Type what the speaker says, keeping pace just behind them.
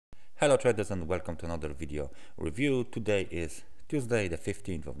Hello traders and welcome to another video review. Today is Tuesday the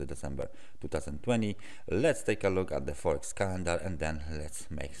 15th of December 2020. Let's take a look at the Forex calendar and then let's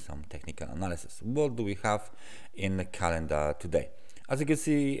make some technical analysis. What do we have in the calendar today? As you can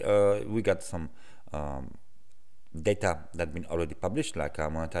see, we got some data that been already published, like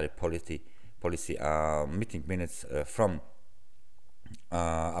monetary policy meeting minutes from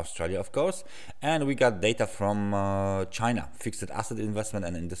Australia, of course, and we got data from China, fixed asset investment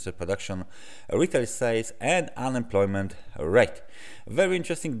and industrial production, retail sales and unemployment rate. Very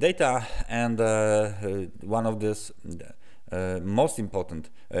interesting data, and one of this most important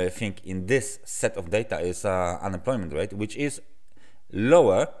thing in this set of data is unemployment rate, which is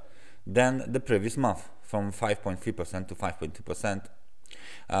lower than the previous month, from 5.3% to 5.2%.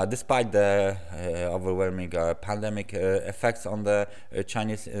 Despite the overwhelming pandemic effects on the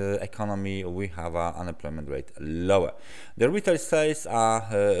Chinese economy, we have unemployment rate lower. The retail sales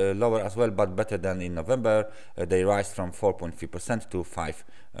are lower as well, but better than in November. They rise from 4.3% to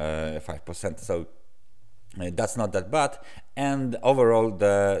 5%. So that's not that bad. And overall,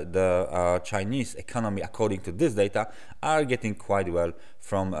 the Chinese economy, according to this data, are getting quite well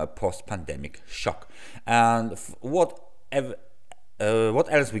from a post-pandemic shock. And what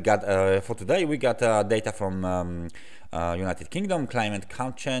else we got for today? We got data from United Kingdom, climate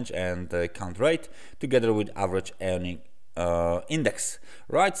count change and count rate, together with average earning index,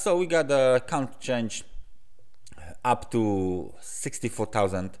 right? So we got the count change up to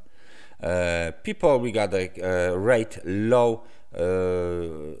 64,000 people. We got the rate low,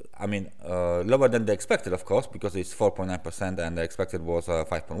 lower than the expected, of course, because it's 4.9% and the expected was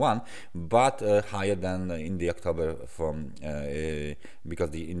 5.1, but higher than in the October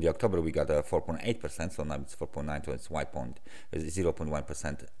because in the October we got 4.8%, so now it's 4.9, so it's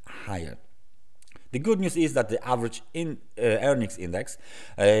 0.1% higher. The good news is that the average earnings index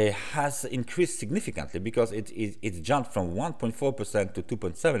has increased significantly, because it jumped from 1.4% to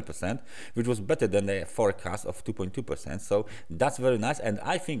 2.7%, which was better than the forecast of 2.2%. So that's very nice, and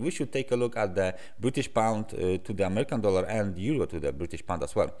I think we should take a look at the British pound to the American dollar and euro to the British pound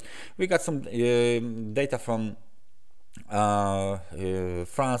as well. We got some data from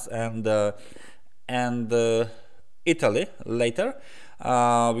France and Italy later.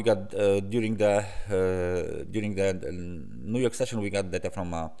 We got during the New York session, we got data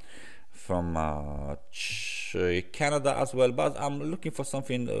from Canada as well, but I'm looking for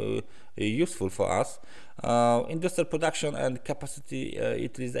something useful for us. Industrial production and capacity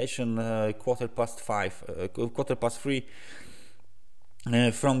utilization quarter past 3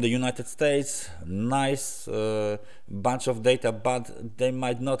 from the United States. Nice bunch of data, but they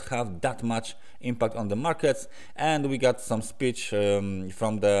might not have that much impact on the markets. And we got some speech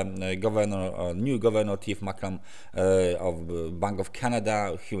from the new governor, Tiff Macklem of Bank of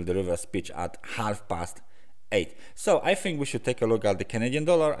Canada. He will deliver a speech at 8:30. So I think we should take a look at the Canadian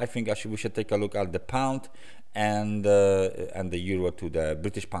dollar. I think we should take a look at the pound and the euro to the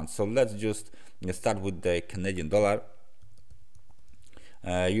British pound. So let's just start with the Canadian dollar.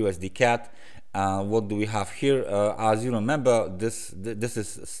 USD CAD. What do we have here? As you remember, this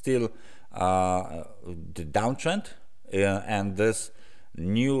is still the downtrend, and this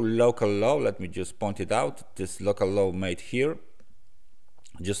new local low, let me just point it out, this local low made here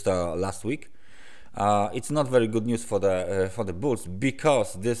just last week. It's not very good news for the bulls,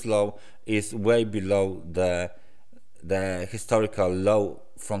 because this low is way below the historical low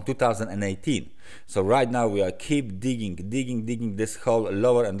from 2018. So right now we are keep digging this hole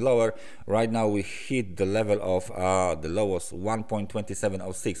lower and lower. Right now we hit the level of the lowest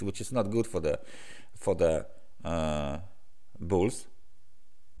 1.2706, which is not good for the bulls.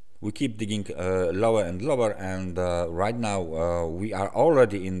 We keep digging lower and lower, and right now we are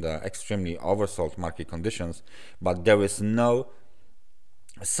already in the extremely oversold market conditions, but there is no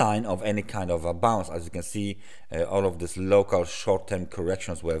sign of any kind of a bounce. As you can see, all of these local short-term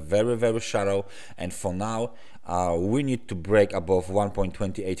corrections were very shallow, and for now we need to break above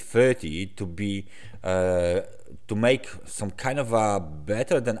 1.2830 to be to make some kind of a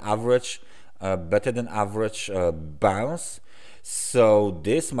better than average bounce. So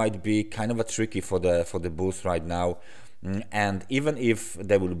this might be kind of a tricky for the bulls right now. And even if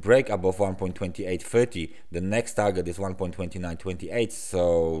they will break above 1.2830, the next target is 1.2928.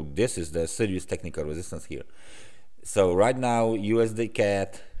 So this is the serious technical resistance here. So right now USD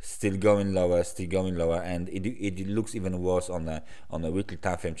CAD still going lower, and it looks even worse on a weekly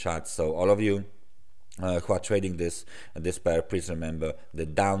time frame chart. So all of you who are trading this pair, please remember the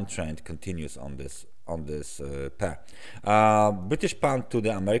downtrend continues on this pair. British pound to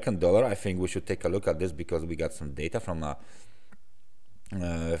the American dollar, I think we should take a look at this, because we got some data from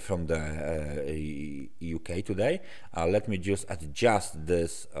from the UK today. Let me just adjust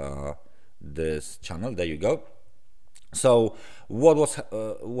this this channel. There you go. So what was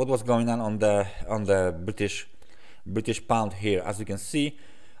going on the British pound here? As you can see,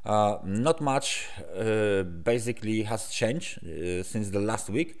 not much basically has changed since the last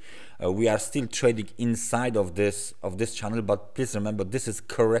week. We are still trading inside of this channel, but please remember this is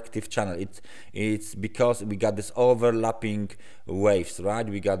corrective channel. It's because we got this overlapping waves, right?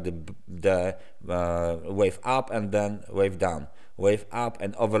 We got the wave up and then wave down, wave up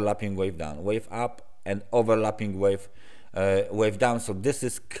and overlapping wave down, wave up and overlapping wave down. So this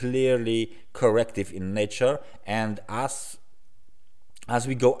is clearly corrective in nature, and as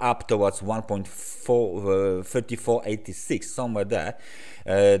we go up towards 1.3486, somewhere there,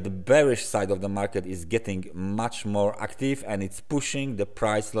 the bearish side of the market is getting much more active and it's pushing the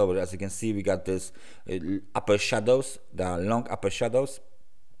price lower. As you can see, we got this upper shadows, the long upper shadows.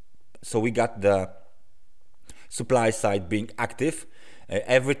 So we got the supply side being active.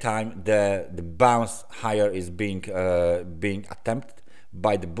 Every time the bounce higher is being attempted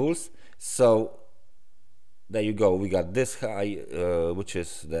by the bulls. So there you go, we got this high, which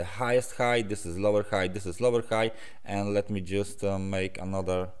is the highest high, this is lower high, this is lower high, and let me just make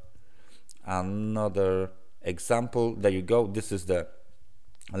another example. There you go, this is the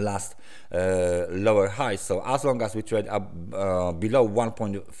last lower high. So as long as we trade up below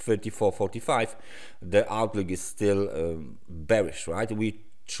 1.3445, the outlook is still bearish, right? We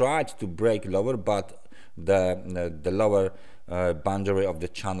tried to break lower, but the lower boundary of the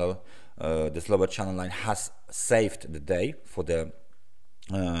channel, this lower channel line, has saved the day for the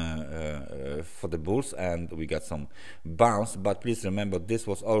bulls, and we got some bounce. But please remember, this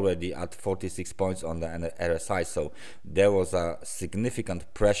was already at 46 points on the RSI, so there was a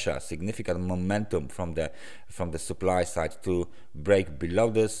significant pressure, significant momentum from the supply side to break below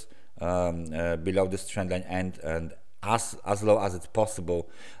this trend line and as low as it's possible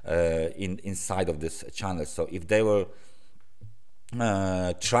inside of this channel. So if they were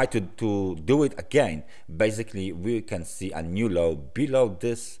try to do it again, basically we can see a new low below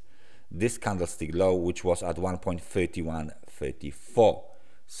this candlestick low, which was at 1.3134.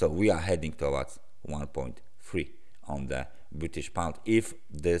 So we are heading towards 1.3 on the British pound if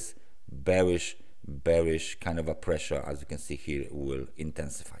this bearish kind of a pressure, as you can see here, will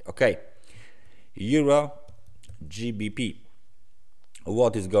intensify. Okay, Euro GBP.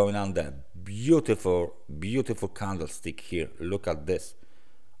 What is going on there? Beautiful candlestick here. Look at this.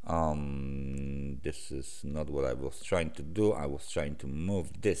 This is not what I was trying to do. I was trying to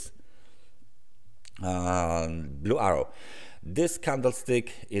move this blue arrow. This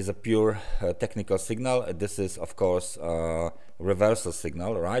candlestick is a pure technical signal. This is of course reversal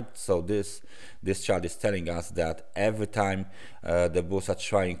signal, right? So this chart is telling us that every time the bulls are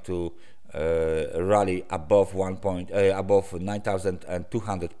trying to rally above above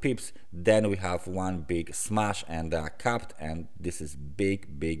 9,200 pips, then we have one big smash and they are capped, and this is big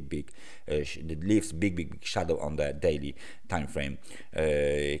it leaves big shadow on the daily time frame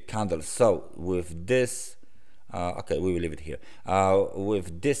candle. So with this okay, we will leave it here.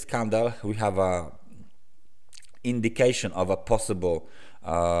 With this candle we have a indication of a possible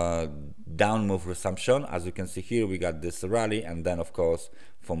down move resumption. As you can see here, we got this rally, and then of course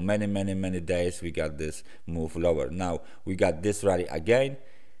for many days we got this move lower. Now we got this rally again.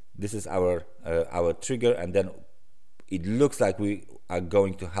 This is our trigger, and then it looks like we are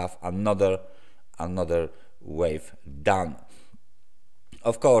going to have another wave down.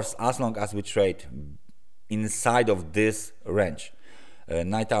 Of course, as long as we trade inside of this range,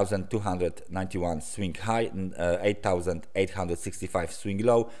 9,291 swing high, 8,865 swing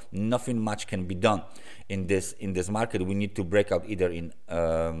low, nothing much can be done in this market. We need to break out either in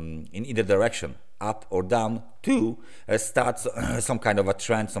either direction, up or down, to start some kind of a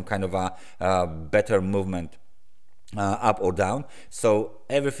trend, some kind of a better movement up or down. So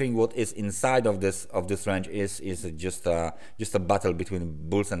everything what is inside of this range is just a battle between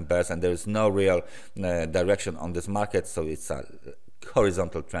bulls and bears, and there is no real direction on this market. So it's a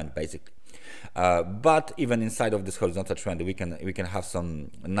horizontal trend basically. But even inside of this horizontal trend, we can have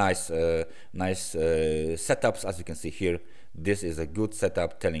some nice setups. As you can see here, this is a good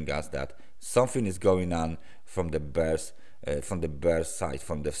setup telling us that something is going on from the bears side,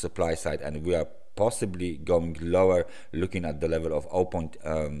 from the supply side, and we are possibly going lower, looking at the level of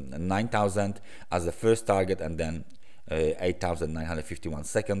 0.9000 as the first target, and then 8,951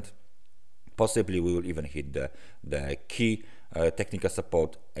 second. Possibly we will even hit the key technical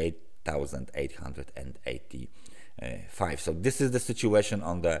support 8,885. So this is the situation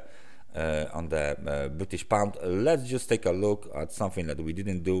on the British pound. Let's just take a look at something that we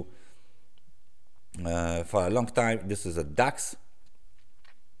didn't do for a long time. This is a DAX.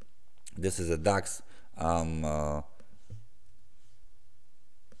 This is a DAX.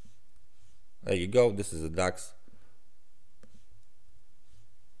 There you go. This is a DAX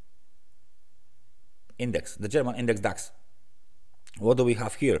index, the German index DAX. What do we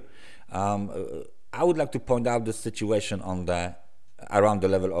have here? I would like to point out the situation on around the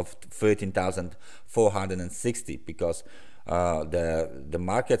level of 13,460, because the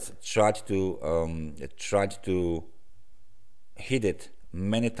markets tried to hit it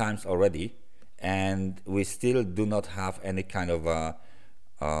many times already, and we still do not have any kind of a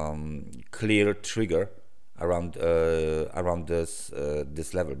clear trigger around this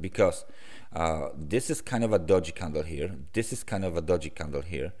level, because this is kind of a dodgy candle here, this is kind of a dodgy candle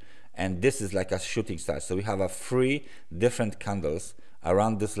here, and this is like a shooting star. So we have 3 different candles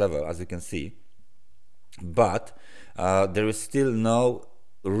around this level, as you can see, but there is still no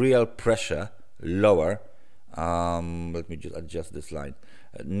real pressure lower. Let me just adjust this line.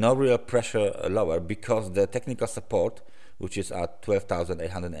 No real pressure lower, because the technical support, which is at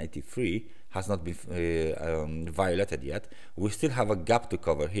 12,883, has not been violated yet. We still have a gap to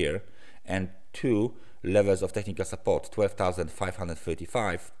cover here, and 2 levels of technical support,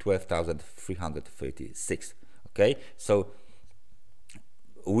 12,535, 12,336. Okay, so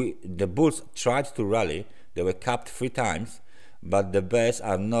the bulls tried to rally. They were capped 3 times, but the bears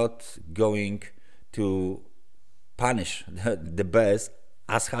are not going to punish the bears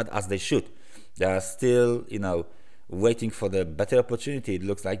as hard as they should. They are still, waiting for the better opportunity, it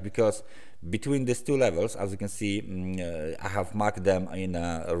looks like, because between these 2 levels, as you can see, I have marked them in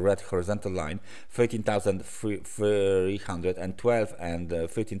a red horizontal line, 13,312 and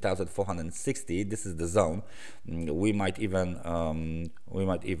 13,460. This is the zone. We might even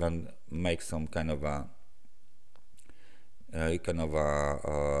make some kind of a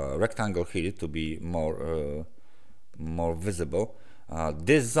rectangle here to be more visible.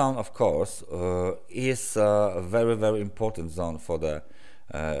 This zone, of course, is a very, very important zone for the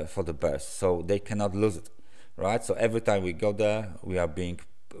bears, so they cannot lose it, right? So every time we go there, we are being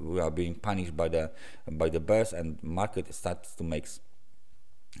punished by the bears, and market starts to make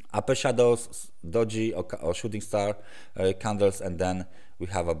upper shadows, dodgy or shooting star candles, and then we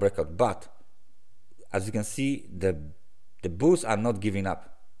have a breakout. But as you can see, the bulls are not giving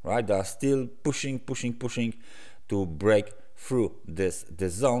up, right? They are still pushing to break through this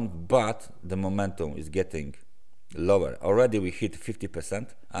zone, but the momentum is getting lower. Already we hit 50 points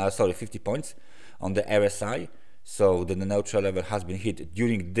on the RSI, so the neutral level has been hit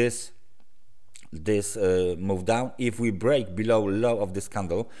during this move down. If we break below low of this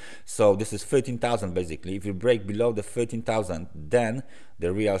candle, so this is 13,000 basically, if we break below the 13,000, then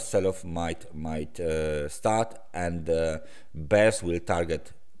the real sell-off might start, and bears will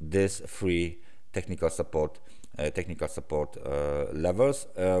target this 3 technical support levels.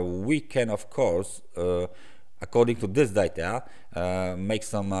 We can, of course, according to this data, make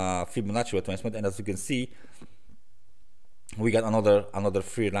some Fibonacci retracement, and as you can see, we got another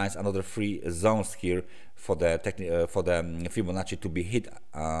 3 lines, another 3 zones here for the Fibonacci to be hit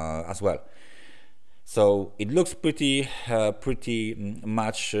as well. So it looks pretty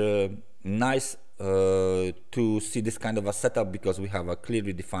much nice to see this kind of a setup, because we have a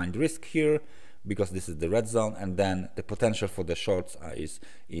clearly defined risk here, because this is the red zone, and then the potential for the shorts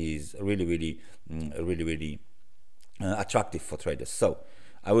is really attractive for traders. So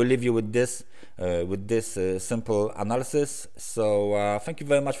I will leave you with this simple analysis. So thank you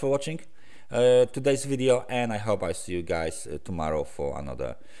very much for watching today's video, and I hope I see you guys tomorrow for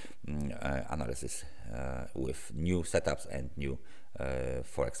another analysis with new setups and new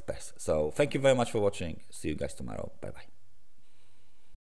Forex pairs. So thank you very much for watching. See you guys tomorrow. Bye bye.